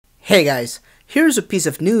Hey guys, here's a piece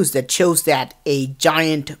of news that shows that a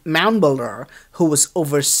giant mound builder who was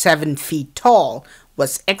over 7 feet tall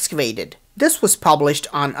was excavated. This was published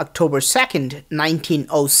on October 2nd,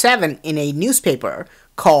 1907 in a newspaper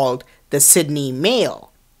called the Sydney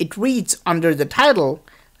Mail. It reads under the title,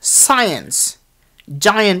 Science,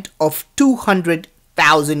 Giant of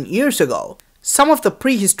 200,000 years ago. Some of the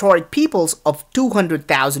prehistoric peoples of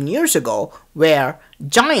 200,000 years ago were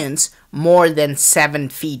giants more than 7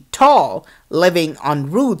 feet tall, living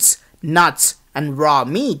on roots, nuts, and raw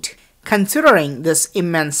meat. Considering this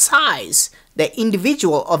immense size, the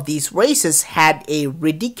individual of these races had a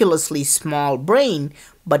ridiculously small brain,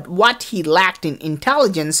 but what he lacked in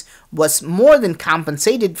intelligence was more than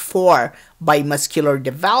compensated for by muscular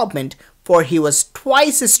development, for he was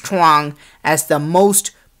twice as strong as the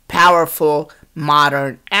most powerful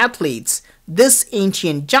modern athletes. This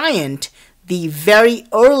ancient giant, the very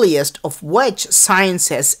earliest of which science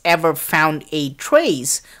has ever found a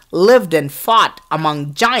trace, lived and fought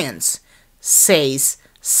among giants, says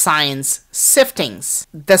Science Siftings.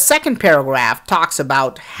 The second paragraph talks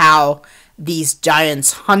about how these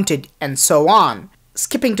giants hunted and so on.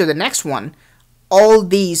 Skipping to the next one, all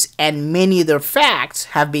these and many other facts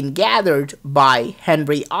have been gathered by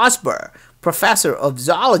Henry Osborn, professor of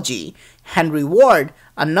zoology, Henry Ward,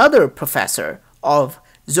 another professor of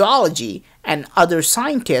zoology, and other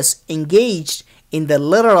scientists engaged in the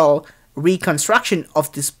literal reconstruction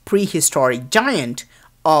of this prehistoric giant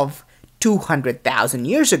of 200,000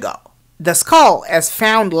 years ago. The skull is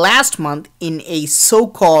found last month in a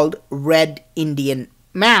so-called Red Indian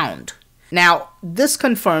mound. Now, this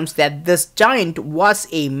confirms that this giant was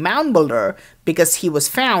a mound builder because he was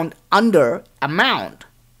found under a mound.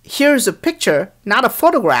 Here's a picture, not a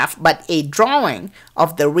photograph, but a drawing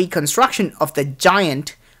of the reconstruction of the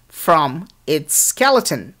giant from its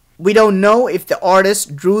skeleton. We don't know if the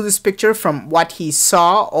artist drew this picture from what he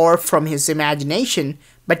saw or from his imagination,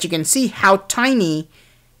 but you can see how tiny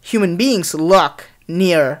human beings look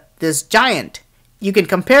near this giant. You can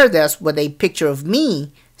compare this with a picture of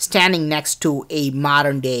me standing next to a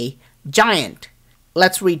modern-day giant.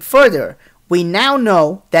 Let's read further. We now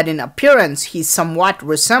know that in appearance he somewhat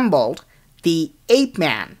resembled the ape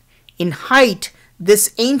man. In height,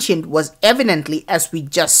 this ancient was evidently, as we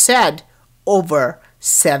just said, over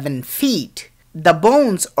 7 feet. The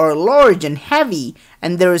bones are large and heavy,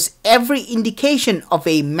 and there is every indication of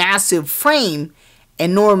a massive frame,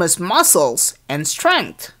 enormous muscles, and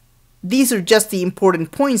strength. These are just the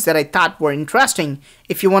important points that I thought were interesting.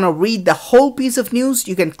 If you want to read the whole piece of news,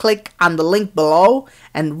 you can click on the link below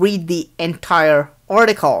and read the entire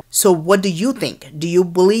article. So what do you think? Do you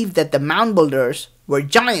believe that the mound builders were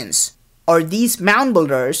giants? Are these mound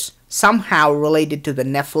builders somehow related to the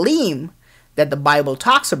Nephilim that the Bible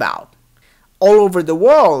talks about? All over the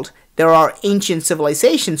world, there are ancient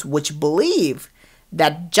civilizations which believe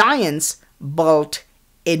that giants built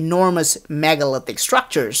enormous megalithic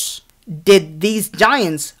structures. Did these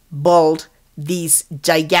giants build these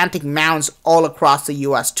gigantic mounds all across the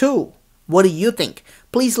US too? What do you think?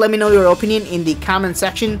 Please let me know your opinion in the comment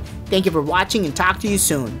section. Thank you for watching and talk to you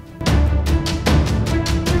soon.